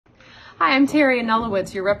Hi, I'm Teri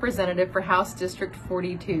Anulewicz, your representative for House District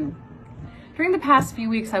 42. During the past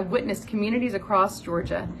few weeks, I've witnessed communities across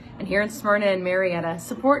Georgia, and here in Smyrna and Marietta,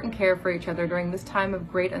 support and care for each other during this time of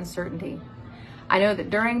great uncertainty. I know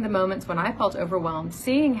that during the moments when I felt overwhelmed,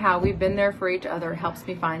 seeing how we've been there for each other helps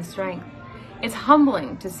me find strength. It's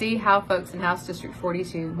humbling to see how folks in House District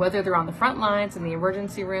 42, whether they're on the front lines in the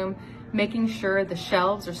emergency room, making sure the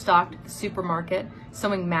shelves are stocked at the supermarket,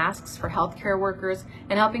 sewing masks for healthcare workers,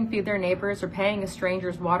 and helping feed their neighbors or paying a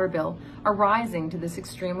stranger's water bill, are rising to this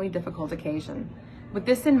extremely difficult occasion. With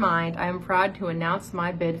this in mind, I am proud to announce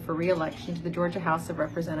my bid for re-election to the Georgia House of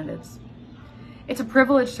Representatives. It's a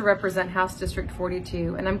privilege to represent House District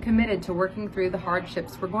 42, and I'm committed to working through the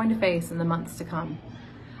hardships we're going to face in the months to come.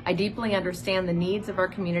 I deeply understand the needs of our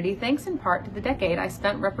community, thanks in part to the decade I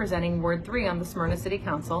spent representing Ward 3 on the Smyrna City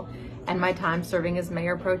Council and my time serving as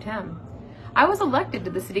Mayor Pro Tem. I was elected to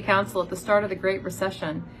the City Council at the start of the Great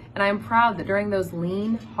Recession, and I am proud that during those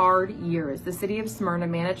lean, hard years, the City of Smyrna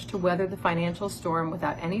managed to weather the financial storm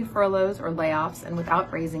without any furloughs or layoffs and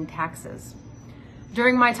without raising taxes.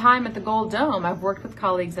 During my time at the Gold Dome, I've worked with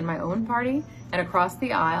colleagues in my own party and across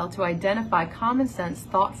the aisle to identify common sense,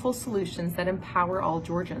 thoughtful solutions that empower all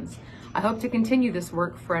Georgians. I hope to continue this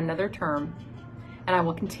work for another term, and I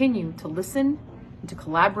will continue to listen and to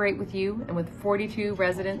collaborate with you and with 42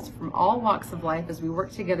 residents from all walks of life as we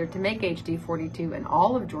work together to make HD 42 and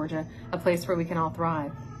all of Georgia a place where we can all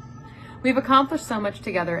thrive. We've accomplished so much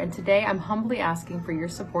together, and today I'm humbly asking for your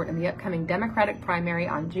support in the upcoming Democratic primary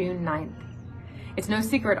on June 9th. It's no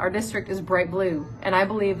secret our district is bright blue, and I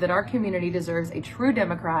believe that our community deserves a true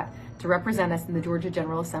Democrat to represent us in the Georgia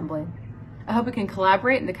General Assembly. I hope we can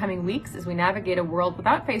collaborate in the coming weeks as we navigate a world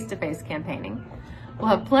without face-to-face campaigning. We'll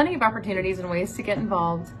have plenty of opportunities and ways to get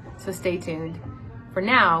involved, so stay tuned. For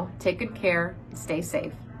now, take good care and stay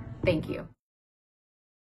safe. Thank you.